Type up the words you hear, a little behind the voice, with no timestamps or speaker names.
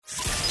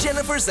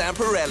Jennifer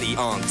Zamparelli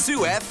on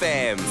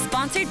 2FM.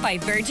 Sponsored by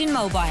Virgin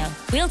Mobile.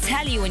 We'll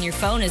tell you when your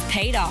phone is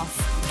paid off.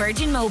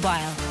 Virgin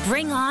Mobile.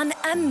 Bring on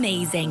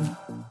amazing.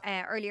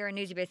 Earlier in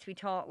Newsy Bits, we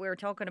were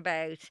talking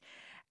about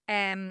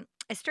a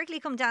Strictly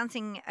Come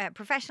Dancing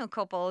professional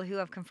couple who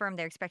have confirmed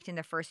they're expecting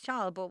their first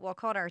child. But what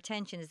caught our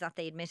attention is that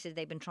they admitted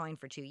they've been trying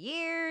for 2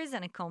 years,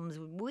 and it comes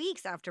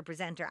weeks after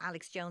presenter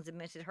Alex Jones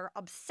admitted her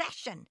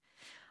obsession.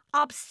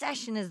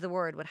 Obsession is the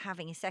word with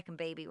having a second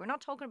baby. We're not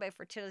talking about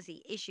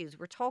fertility issues.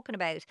 We're talking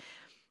about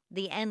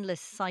the endless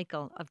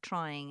cycle of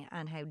trying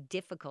and how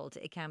difficult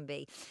it can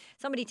be.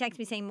 Somebody texted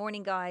me saying,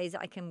 "Morning, guys.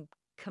 I can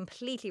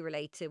completely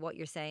relate to what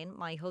you're saying.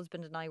 My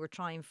husband and I were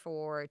trying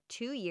for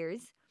 2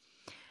 years,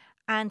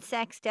 and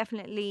sex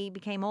definitely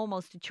became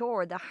almost a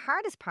chore. The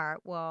hardest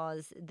part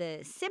was the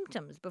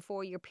symptoms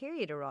before your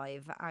period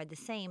arrive are the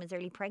same as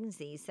early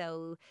pregnancy.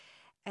 So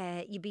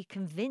you'd be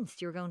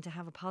convinced you're going to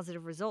have a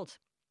positive result."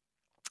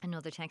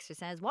 Another texter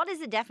says, "What is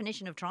the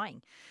definition of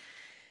trying?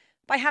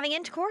 By having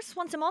intercourse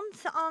once a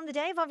month on the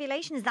day of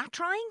ovulation, is that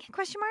trying?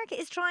 Question mark.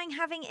 Is trying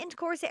having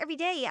intercourse every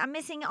day and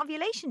missing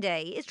ovulation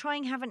day? Is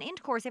trying having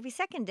intercourse every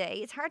second day?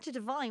 It's hard to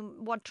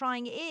define what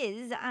trying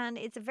is, and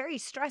it's a very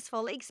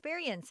stressful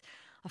experience.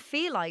 I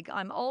feel like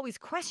I'm always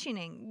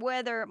questioning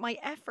whether my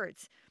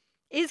efforts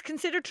is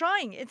considered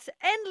trying. It's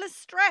endless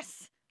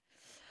stress.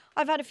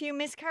 I've had a few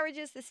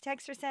miscarriages," this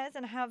texter says,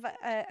 "and have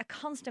a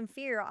constant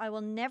fear I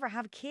will never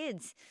have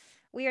kids.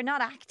 We are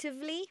not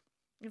actively,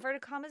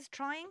 inverted commas,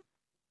 trying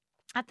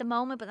at the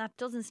moment, but that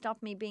doesn't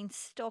stop me being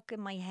stuck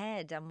in my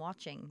head and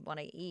watching what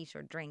I eat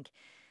or drink,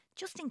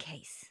 just in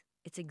case.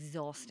 It's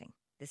exhausting,"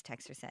 this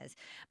texter says.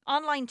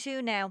 Online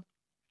too now,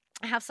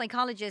 I have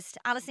psychologist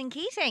Alison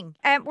Keating.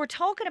 We're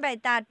talking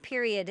about that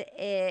period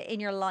in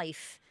your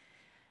life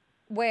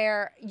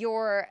where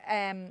you're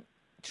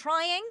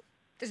trying,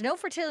 there's no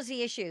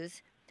fertility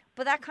issues,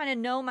 but that kind of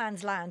no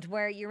man's land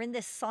where you're in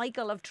this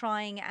cycle of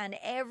trying and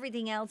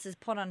everything else is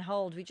put on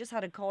hold. We just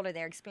had a caller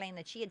there explain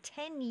that she had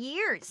 10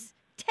 years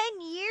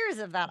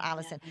of that,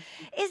 Alison.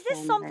 Is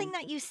this something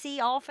that you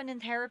see often in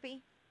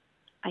therapy?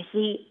 I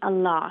see a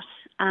lot.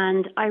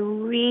 And I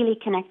really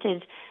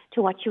connected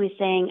to what she was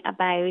saying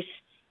about,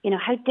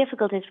 how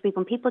difficult it is for people.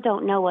 And people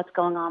don't know what's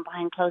going on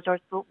behind closed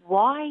doors. But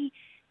why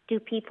do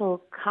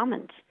people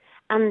comment?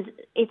 And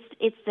it's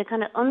the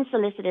kind of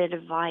unsolicited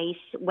advice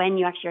when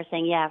you actually are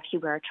saying, yeah, actually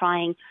we're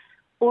trying,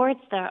 or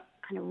it's the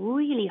kind of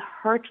really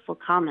hurtful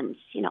comments,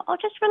 "Oh,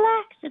 just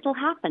relax, it'll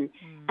happen."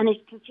 And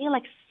it can feel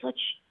like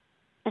such,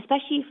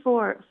 especially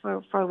for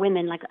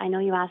women, like I know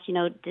you asked,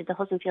 did the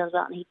husband feel as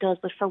well? And he does,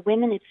 but for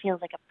women it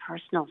feels like a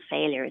personal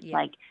failure. It's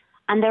like,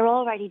 and they're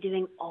already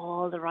doing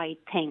all the right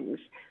things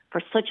for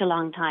such a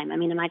long time. I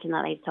mean, imagine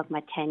that lady's talking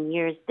about 10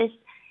 years. This,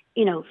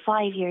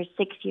 5 years,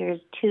 6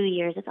 years, 2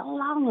 years, it's a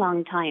long,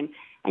 long time.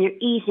 And you're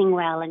eating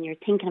well and you're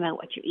thinking about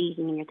what you're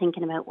eating and you're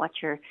thinking about what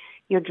you're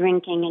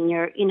drinking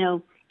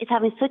and it's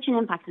having such an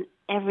impact on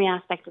every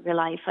aspect of your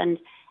life. And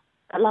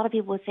a lot of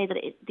people would say that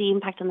the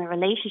impact on their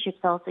relationship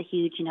is also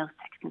huge.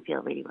 Sex can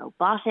feel really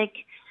robotic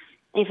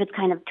if it's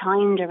kind of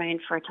timed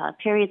around fertile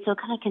periods. So it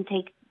kind of can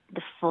take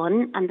the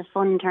fun, and the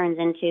fun turns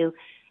into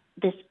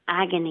this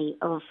agony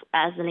of,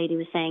 as the lady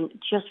was saying,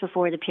 just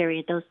before the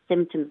period, those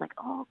symptoms like,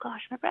 "Oh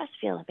gosh, my breasts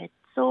feel a bit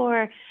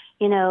sore,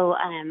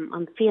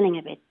 I'm feeling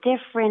a bit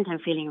different, I'm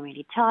feeling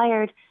really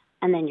tired,"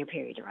 and then your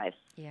period arrives.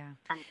 Yeah.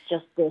 And it's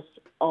just this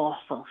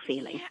awful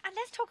feeling. Yeah, and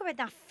let's talk about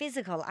that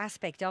physical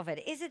aspect of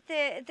it. Is it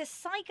the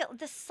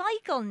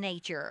cycle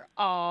nature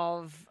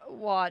of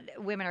what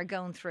women are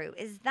going through?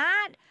 Is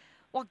that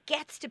what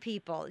gets to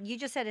people? You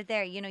just said it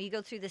there, you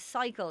go through the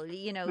cycle,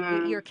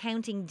 you're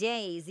counting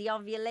days, the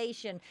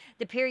ovulation,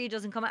 the period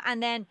doesn't come out,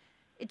 and then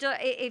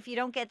if you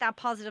don't get that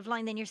positive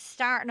line, then you're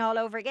starting all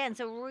over again.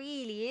 So it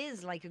really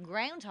is like a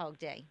Groundhog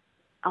Day.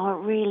 Oh,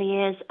 it really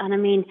is. And I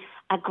mean,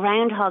 a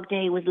Groundhog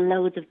Day with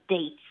loads of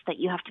dates that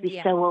you have to be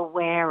so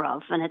aware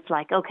of. And it's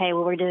like, okay,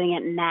 well, we're doing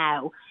it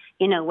now,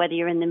 whether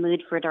you're in the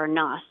mood for it or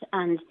not.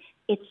 And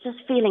it's just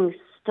feeling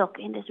stuck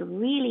in this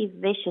really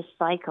vicious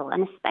cycle.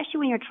 And especially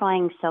when you're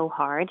trying so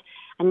hard.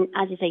 And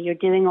as you say, you're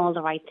doing all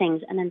the right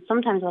things. And then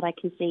sometimes what I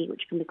can see,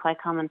 which can be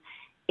quite common,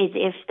 is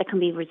if there can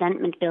be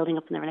resentment building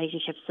up in the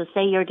relationship. So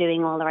say you're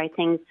doing all the right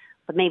things,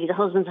 but maybe the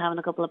husband's having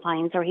a couple of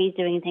pints or he's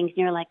doing things and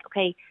you're like,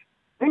 okay,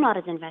 you're not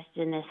as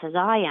invested in this as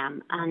I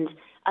am. And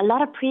a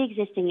lot of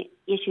pre-existing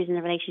issues in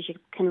the relationship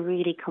can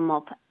really come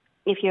up.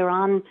 If you're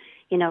on,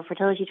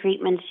 fertility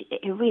treatment,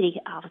 it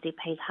really obviously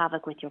plays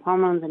havoc with your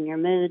hormones and your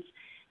moods.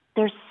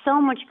 There's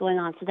so much going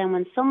on. So then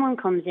when someone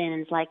comes in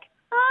and is like,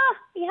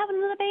 you have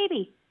another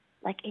baby,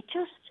 like it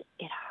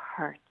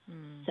hurts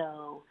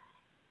so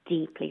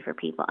deeply for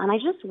people. And I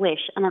just wish,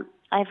 and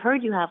I've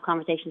heard you have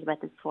conversations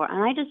about this before,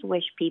 and I just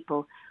wish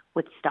people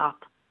would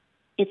stop.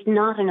 It's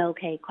not an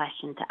okay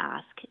question to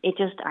ask. It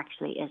just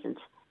actually isn't,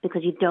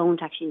 because you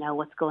don't actually know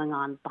what's going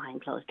on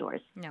behind closed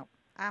doors. No,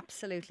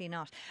 absolutely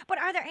not. But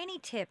are there any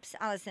tips,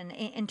 Alison,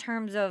 in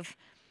terms of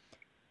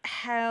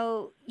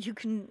how you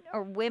can,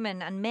 or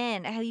women and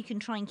men, how you can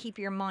try and keep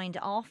your mind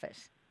off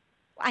it?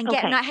 And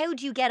how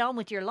do you get on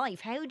with your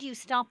life? How do you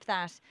stop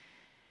that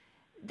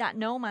that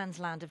no man's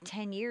land of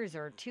 10 years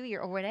or 2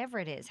 years or whatever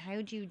it is?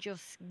 How do you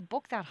just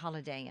book that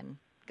holiday and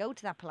go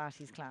to that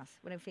Pilates class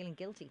without feeling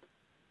guilty?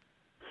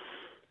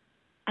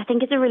 I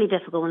think it's a really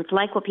difficult one. It's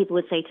like what people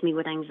would say to me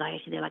with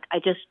anxiety. They're like, I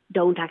just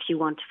don't actually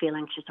want to feel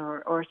anxious,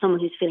 or someone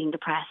who's feeling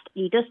depressed.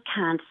 You just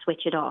can't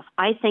switch it off.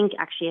 I think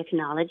actually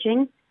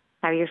acknowledging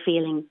how you're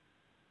feeling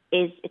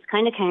it's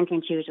kind of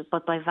counterintuitive,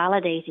 but by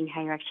validating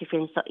how you're actually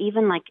feeling. So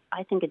even like,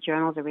 I think a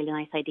journal is a really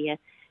nice idea,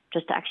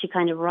 just to actually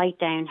kind of write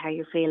down how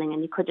you're feeling.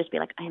 And you could just be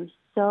like, I'm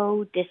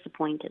so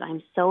disappointed.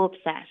 I'm so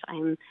upset.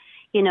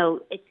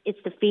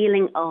 It's the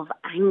feeling of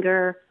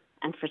anger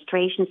and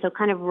frustration. So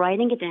kind of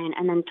writing it down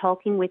and then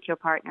talking with your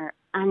partner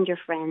and your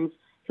friends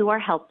who are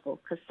helpful,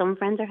 because some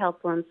friends are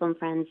helpful and some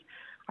friends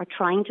are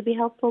trying to be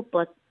helpful,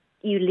 but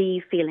you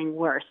leave feeling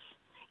worse,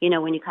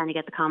 when you kind of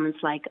get the comments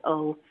like,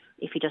 oh,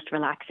 if you just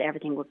relax,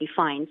 everything will be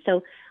fine.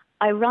 So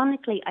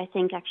ironically, I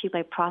think actually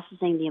by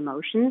processing the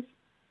emotions,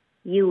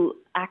 you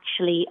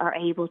actually are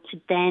able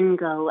to then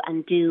go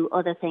and do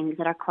other things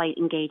that are quite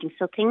engaging.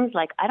 So things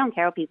like, I don't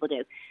care what people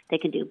do. They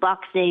can do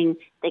boxing,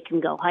 they can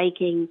go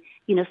hiking,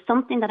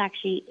 something that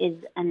actually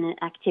is an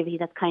activity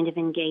that's kind of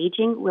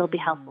engaging will be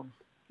helpful.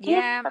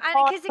 Yeah,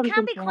 because it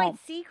can be quite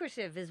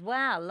secretive as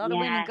well. A lot of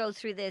women go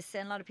through this,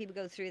 and a lot of people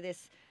go through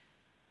this,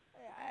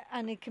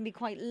 and it can be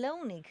quite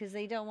lonely because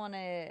they don't want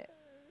to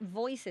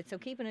voice it. So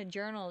keeping a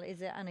journal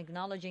and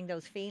acknowledging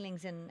those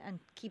feelings and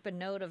keep a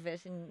note of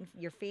it and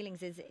your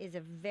feelings is a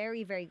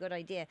very, very good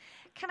idea.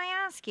 Can I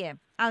ask you,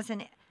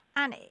 Alison,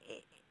 and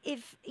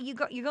if you're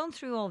going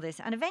through all this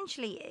and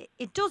eventually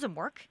it doesn't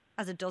work,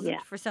 as it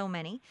doesn't for so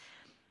many,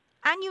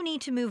 and you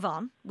need to move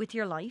on with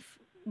your life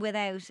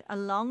without a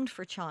longed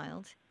for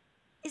child,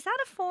 is that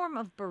a form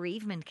of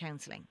bereavement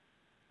counselling?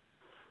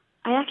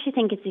 I actually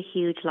think it's a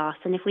huge loss.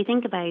 And if we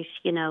think about,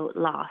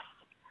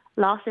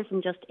 loss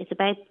isn't just, it's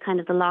about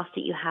kind of the loss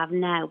that you have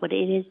now, but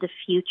it is the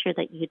future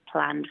that you'd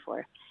planned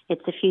for.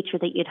 It's the future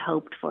that you'd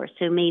hoped for.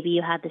 So maybe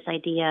you had this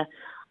idea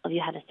of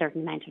you had a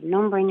certain amount of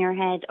number in your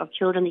head of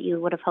children that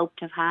you would have hoped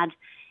to have had.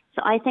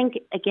 So I think,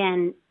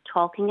 again,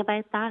 talking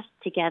about that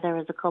together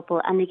as a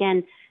couple, and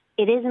again,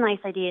 it is a nice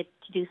idea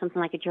to do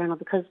something like a journal,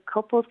 because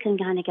couples can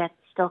kind of get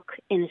stuck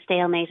in a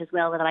stalemate as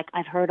well, where they're like,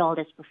 I've heard all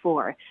this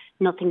before,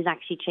 nothing's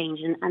actually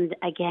changed. And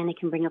again, it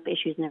can bring up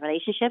issues in the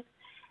relationship.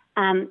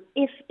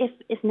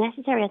 If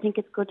necessary, I think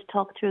it's good to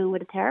talk through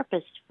with a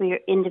therapist for your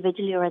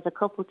individually or as a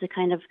couple to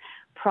kind of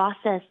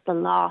process the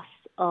loss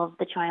of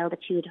the child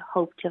that you'd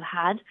hoped to have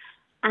had,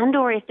 and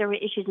or if there were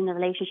issues in the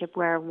relationship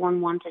where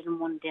one wanted and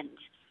one didn't.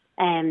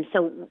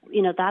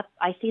 That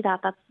I see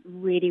that's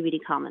really, really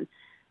common.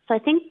 So I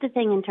think the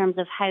thing in terms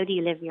of how do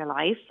you live your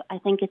life, I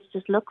think it's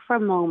just look for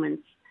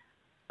moments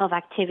of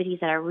activities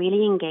that are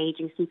really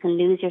engaging so you can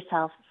lose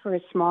yourself for a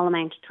small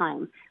amount of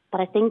time.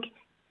 But I think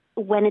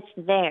when it's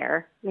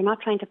there, you're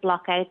not trying to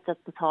block out that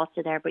the thoughts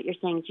are there, but you're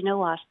saying, do you know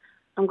what,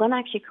 I'm going to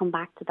actually come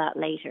back to that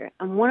later.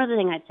 And one other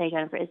thing I'd say,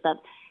 Jennifer, is that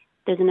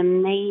there's an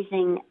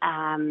amazing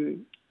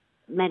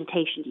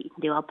meditation that you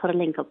can do. I'll put a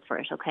link up for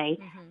it, okay?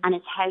 Mm-hmm. And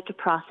it's how to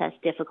process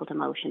difficult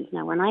emotions.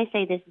 Now, when I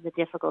say this is a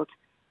difficult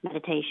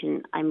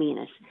meditation, I mean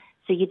it.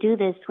 So you do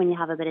this when you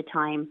have a bit of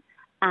time.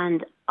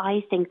 And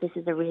I think this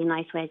is a really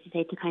nice way, as you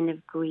say, to kind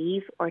of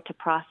grieve or to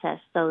process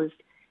those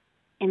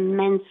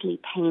immensely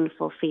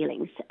painful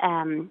feelings.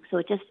 So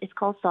it's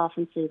called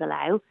Soften, Soothe,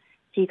 Allow.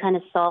 So you kind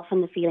of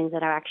soften the feelings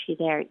that are actually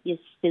there, you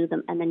soothe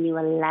them, and then you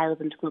allow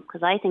them to come up.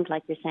 Because I think,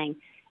 like you're saying,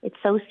 it's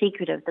so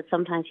secretive that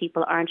sometimes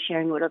people aren't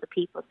sharing with other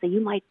people. So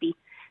you might be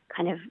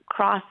kind of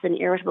cross and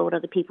irritable with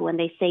other people when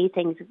they say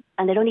things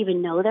and they don't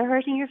even know they're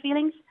hurting your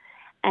feelings.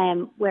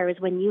 Whereas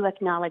when you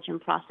acknowledge and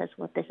process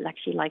what this is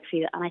actually like for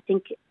you, and I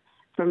think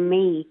for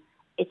me,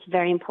 it's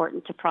very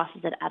important to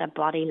process it at a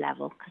body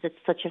level, because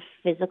it's such a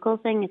physical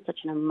thing, it's such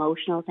an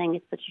emotional thing,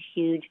 it's such a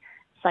huge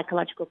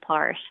psychological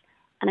part.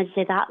 And I'd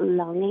say that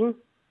longing,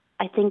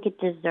 I think it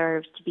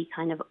deserves to be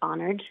kind of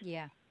honoured.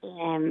 Yeah.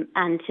 And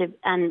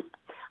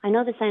I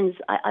know this sounds,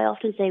 I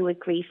often say with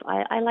grief,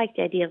 I like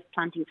the idea of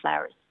planting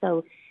flowers.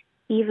 So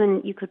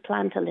even you could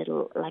plant a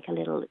little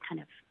kind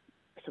of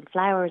some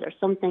flowers or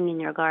something in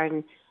your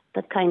garden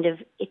that kind of,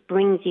 it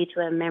brings you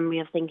to a memory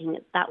of thinking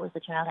that was the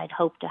child I'd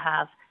hoped to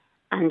have,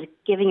 and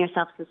giving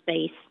yourself some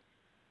space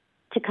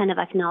to kind of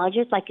acknowledge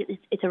it. Like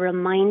it's a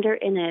reminder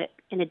in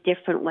a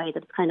different way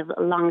that's kind of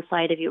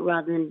alongside of you,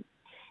 rather than,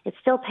 it's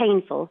still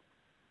painful,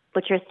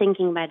 but you're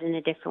thinking about it in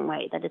a different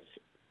way, that it's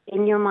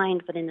in your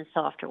mind, but in a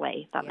softer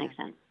way, if that makes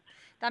sense.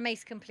 That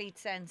makes complete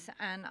sense.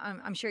 And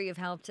I'm sure you've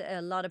helped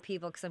a lot of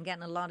people, because I'm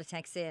getting a lot of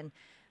texts in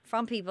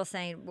from people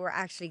saying we're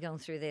actually going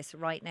through this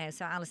right now.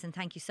 So Alison,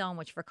 thank you so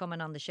much for coming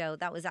on the show.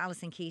 That was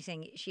Alison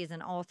Keating. She is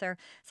an author,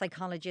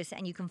 psychologist,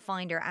 and you can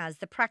find her as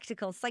The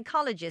Practical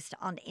Psychologist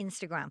on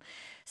Instagram.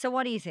 So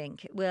what do you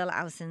think? Will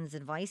Alison's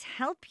advice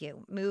help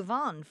you move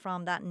on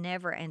from that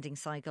never-ending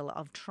cycle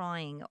of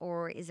trying,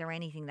 or is there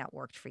anything that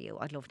worked for you?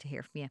 I'd love to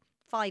hear from you.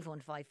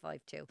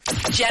 51552.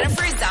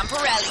 Jennifer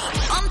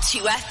Zamparelli on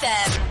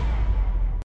 2FM.